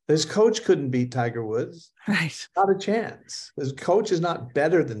 His coach couldn't beat Tiger Woods. Right. Not a chance. His coach is not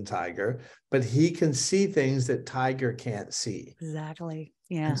better than Tiger, but he can see things that Tiger can't see. Exactly.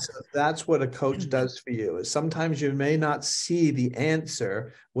 Yeah. And so that's what a coach does for you. Is sometimes you may not see the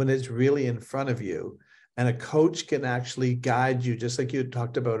answer when it's really in front of you. And a coach can actually guide you, just like you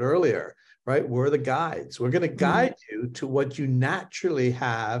talked about earlier, right? We're the guides. We're going to guide you to what you naturally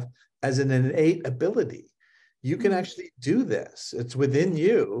have as an innate ability. You can actually do this. It's within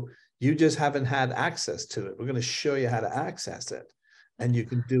you. You just haven't had access to it. We're going to show you how to access it, and you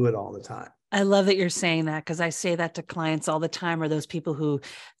can do it all the time. I love that you're saying that, because I say that to clients all the time, or those people who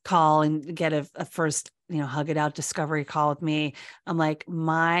call and get a first, hug it out discovery call with me. I'm like,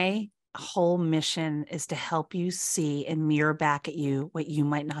 my whole mission is to help you see and mirror back at you what you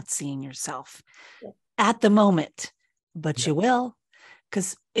might not see in yourself at the moment, but you will.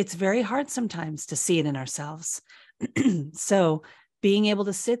 Because it's very hard sometimes to see it in ourselves. So being able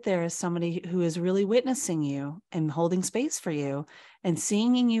to sit there as somebody who is really witnessing you and holding space for you and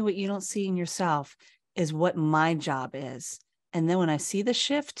seeing in you what you don't see in yourself is what my job is. And then when I see the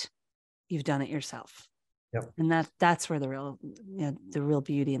shift, you've done it yourself. Yep. And that's where the real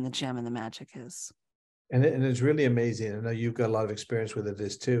beauty and the gem and the magic is. And it's really amazing. I know you've got a lot of experience with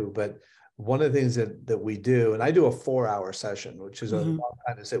this too, but one of the things that we do, and I do a 4-hour session, which is a long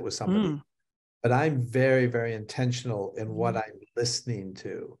time to sit with somebody, but I'm very, very intentional in what I'm listening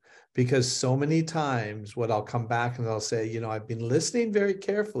to, because so many times what I'll come back and I'll say, I've been listening very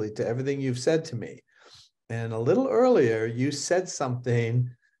carefully to everything you've said to me. And a little earlier, you said something,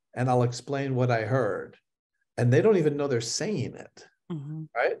 and I'll explain what I heard. And they don't even know they're saying it,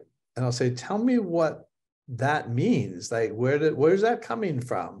 right? And I'll say, tell me what that means. Like, where's that coming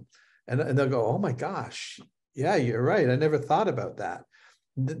from? And they'll go, oh my gosh, yeah, you're right. I never thought about that.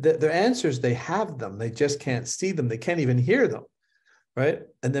 Their answers, they have them. They just can't see them. They can't even hear them, right?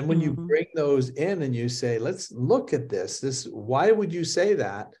 And then when you bring those in and you say, let's look at this, why would you say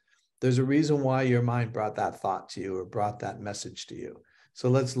that? There's a reason why your mind brought that thought to you or brought that message to you. So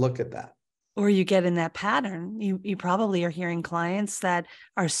let's look at that. Or you get in that pattern. You probably are hearing clients that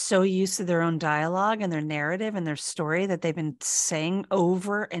are so used to their own dialogue and their narrative and their story that they've been saying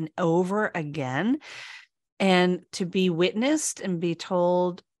over and over again. And to be witnessed and be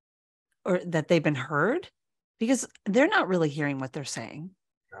told or that they've been heard, because they're not really hearing what they're saying.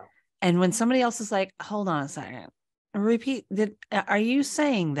 No. And when somebody else is like, hold on a second, repeat, are you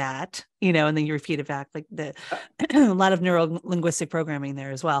saying that, and then you repeat it back, like a lot of neuro-linguistic programming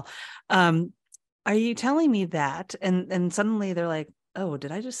there as well. Are you telling me that? And suddenly they're like, oh,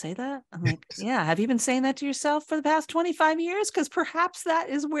 did I just say that? I'm like, yeah. Have you been saying that to yourself for the past 25 years? Because perhaps that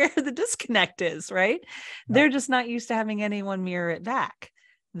is where the disconnect is, right? Yeah. They're just not used to having anyone mirror it back.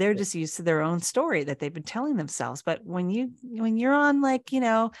 They're just used to their own story that they've been telling themselves. But when you're on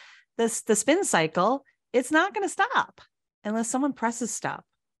the spin cycle, it's not going to stop unless someone presses stop,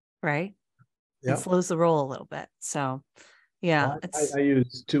 right? Yep. And slows the roll a little bit. So, yeah. Well, I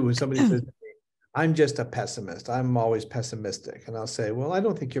use too, when somebody says, I'm just a pessimist. I'm always pessimistic. And I'll say, well, I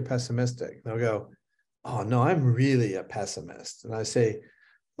don't think you're pessimistic. And they'll go, oh, no, I'm really a pessimist. And I say,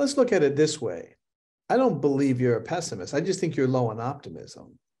 let's look at it this way. I don't believe you're a pessimist. I just think you're low on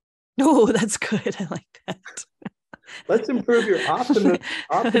optimism. Oh, that's good. I like that. Let's improve your optimism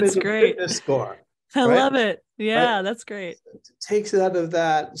fitness score. I love it. Yeah, right? That's great. It takes it out of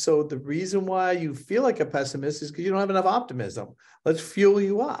that. So the reason why you feel like a pessimist is because you don't have enough optimism. Let's fuel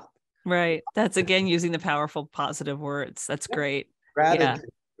you up. Right. That's again using the powerful positive words. That's great.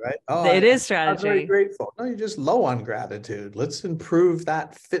 Gratitude, right? Oh, it is strategy. I'm very grateful. No, you're just low on gratitude. Let's improve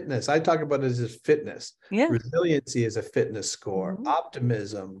that fitness. I talk about it as fitness. Yeah. Resiliency is a fitness score.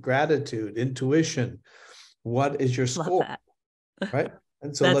 Optimism, gratitude, intuition. What is your score? Love that. Right?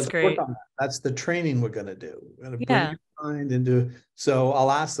 And so That's let's work great. on that. That's the training we're going to do. We're going to bring Yeah. your mind into, so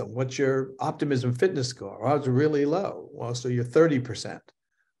I'll ask them, what's your optimism fitness score? Oh, it's really low. Well, so you're 30%.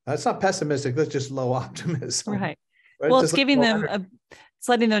 That's not pessimistic. That's just low optimism. Right. Right? Well, Just it's like giving them it's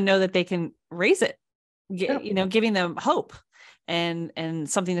letting them know that they can raise it, yeah. giving them hope and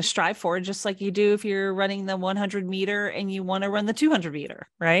something to strive for, just like you do if you're running the 100 meter and you want to run the 200 meter,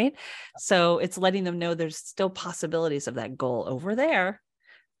 right? So it's letting them know there's still possibilities of that goal over there.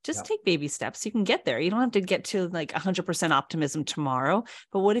 Just take baby steps. You can get there. You don't have to get to like 100% optimism tomorrow.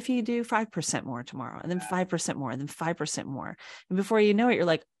 But what if you do 5% more tomorrow, and then 5% more, and then 5% more? And before you know it, you're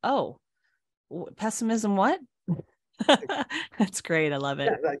like, oh, pessimism, what? That's great. I love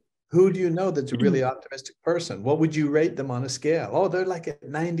it. Yeah, like, who do you know that's a really optimistic person? What would you rate them on a scale? Oh, they're like at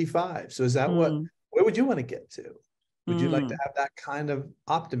 95. So is that where would you want to get to? Would you like to have that kind of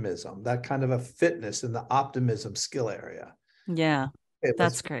optimism, that kind of a fitness in the optimism skill area? Yeah, Okay,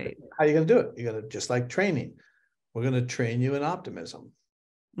 that's great. How are you going to do it? You're going to, just like training, we're going to train you in optimism.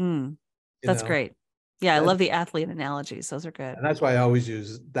 That's great. Yeah, I love the athlete analogies. Those are good. And that's why I always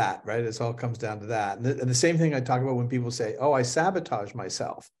use that, right? It all comes down to that. And the same thing I talk about when people say, oh, I sabotage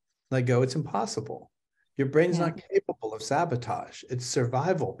myself. And I go, it's impossible. Your brain's not capable of sabotage. It's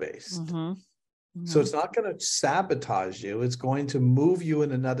survival based. So it's not going to sabotage you. It's going to move you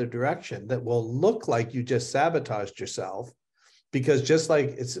in another direction that will look like you just sabotaged yourself. Because just like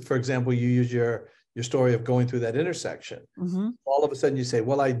it's, for example, you use your story of going through that intersection. All of a sudden you say,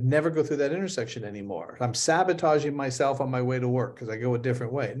 well, I never go through that intersection anymore. I'm sabotaging myself on my way to work because I go a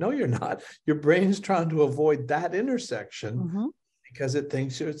different way. No, you're not. Your brain's trying to avoid that intersection because it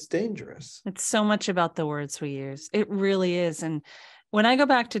thinks it's dangerous. It's so much about the words we use. It really is. And when I go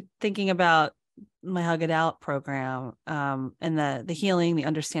back to thinking about my Hug It Out program, and the healing, the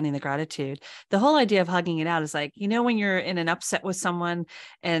understanding, the gratitude, the whole idea of hugging it out is like, when you're in an upset with someone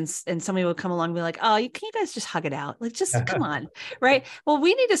and somebody will come along and be like, oh, can you guys just hug it out? Like, just come on. Right. Well,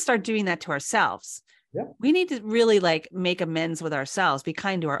 we need to start doing that to ourselves. Yeah. We need to really like make amends with ourselves, be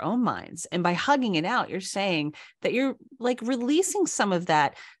kind to our own minds. And by hugging it out, you're saying that you're like releasing some of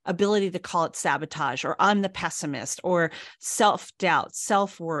that ability to call it sabotage, or I'm the pessimist, or self-doubt,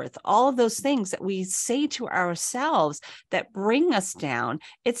 self-worth, all of those things that we say to ourselves that bring us down.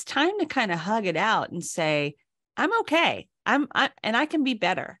 It's time to kind of hug it out and say, I'm okay. And I can be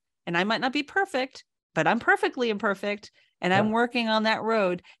better. And I might not be perfect, but I'm perfectly imperfect. And I'm working on that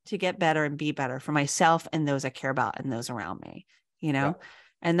road to get better and be better for myself and those I care about and those around me,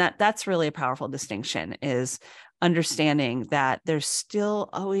 and that's really a powerful distinction, is understanding that there's still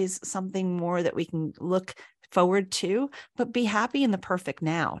always something more that we can look forward to, but be happy in the perfect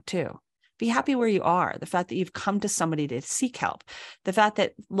now too. Be happy where you are. The fact that you've come to somebody to seek help, the fact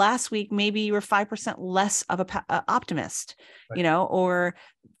that last week, maybe you were 5% less of a optimist, or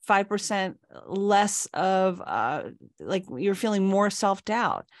 5% less of like you're feeling more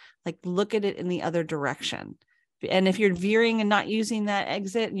self-doubt. Like, look at it in the other direction. And if you're veering and not using that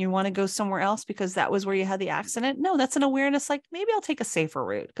exit and you want to go somewhere else because that was where you had the accident, no, that's an awareness. Like, maybe I'll take a safer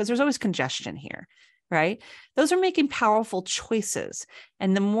route because there's always congestion here. Right? Those are making powerful choices.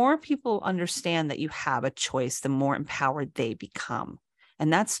 And the more people understand that you have a choice, the more empowered they become.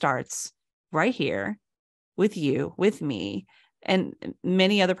 And that starts right here with you, with me, and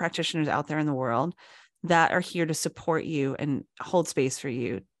many other practitioners out there in the world that are here to support you and hold space for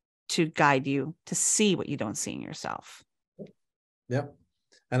you, to guide you to see what you don't see in yourself. Yep.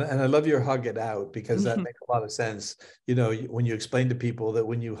 And I love your hug it out, because that makes a lot of sense. When you explain to people that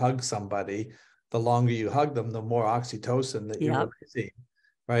when you hug somebody, the longer you hug them, the more oxytocin that you're releasing,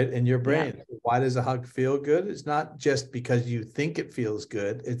 right, in your brain. Yep. Why does a hug feel good? It's not just because you think it feels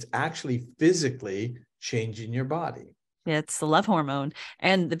good. It's actually physically changing your body. It's the love hormone.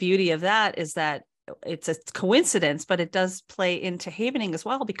 And the beauty of that is that it's a coincidence, but it does play into havening as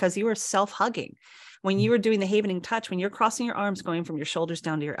well, because you are self-hugging. When you are doing the havening touch, when you're crossing your arms, going from your shoulders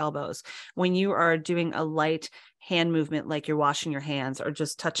down to your elbows, when you are doing a light hand movement, like you're washing your hands or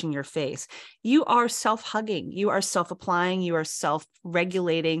just touching your face, you are self-hugging, you are self-applying, you are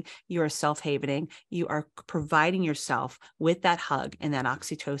self-regulating, you are self-havening, you are providing yourself with that hug and that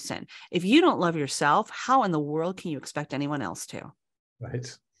oxytocin. If you don't love yourself, how in the world can you expect anyone else to?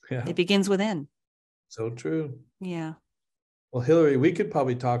 Right. Yeah. It begins within. So true. Yeah. Well, Hillary, we could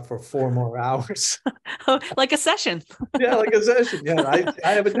probably talk for 4 more hours. Like a session. Yeah, like a session. Yeah, I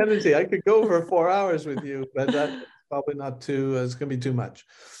have a tendency. I could go for 4 hours with you, but that's probably not too, it's going to be too much.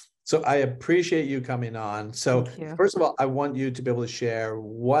 So I appreciate you coming on. So first of all, I want you to be able to share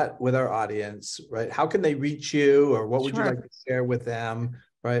with our audience, right? How can they reach you, or what would you like to share with them,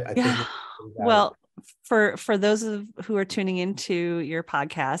 right? Well, For those who are tuning into your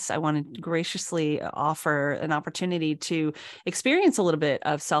podcast, I want to graciously offer an opportunity to experience a little bit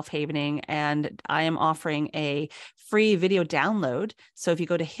of self-havening, and I am offering a free video download. So if you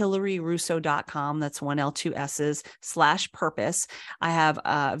go to hillaryrusso.com, that's 1L 2 S's /purpose, I have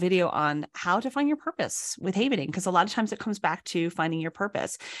a video on how to find your purpose with havening, because a lot of times it comes back to finding your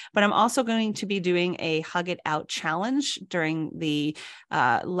purpose. But I'm also going to be doing a Hug It Out challenge during the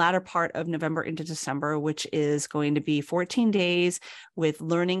latter part of November into December, which is going to be 14 days with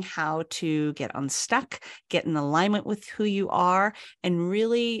learning how to get unstuck, get in alignment with who you are, and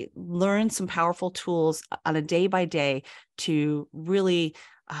really learn some powerful tools on a day by day to really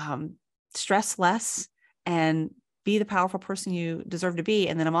stress less and be the powerful person you deserve to be.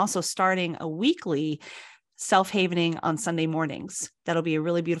 And then I'm also starting a weekly self-havening on Sunday mornings. That'll be a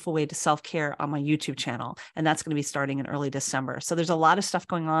really beautiful way to self-care on my YouTube channel. And that's going to be starting in early December. So there's a lot of stuff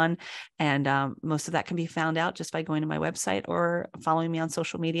going on. And most of that can be found out just by going to my website or following me on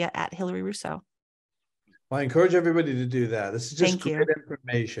social media at Hillary Russo. Well, I encourage everybody to do that. This is just Thank great you.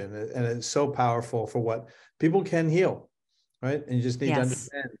 information, and it's so powerful for what people can heal, right? And you just need to Yes.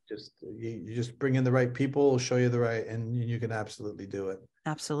 understand. You just bring in the right people, show you the right, and you can absolutely do it.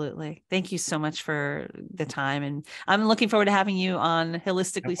 Absolutely. Thank you so much for the time. And I'm looking forward to having you on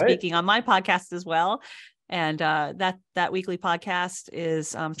Holistically Can't wait. Speaking on my podcast as well. And that weekly podcast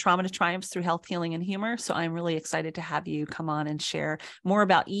is Trauma to Triumphs Through Health, Healing, and Humor. So I'm really excited to have you come on and share more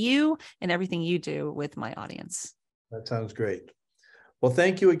about you and everything you do with my audience. That sounds great. Well,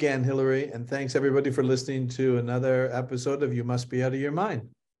 thank you again, Hillary. And thanks everybody for listening to another episode of You Must Be Out of Your Mind.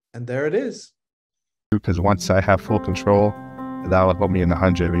 And there it is. Because once I have full control, that will put me in the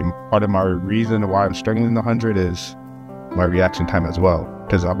 100. I mean, part of my reason why I'm struggling in the 100 is my reaction time as well.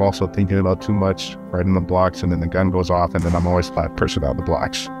 Because I'm also thinking about too much, right in the blocks, and then the gun goes off, and then I'm always that person out the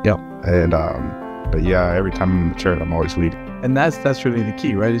blocks. Yep. And but yeah, every time I'm in the chair, I'm always leading. And that's really the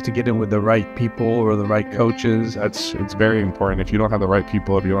key, right? Is to get in with the right people or the right coaches. It's very important. If you don't have the right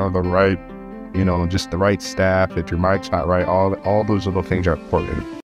people, if you don't have the right, just the right staff, if your mic's not right, all those little things are important.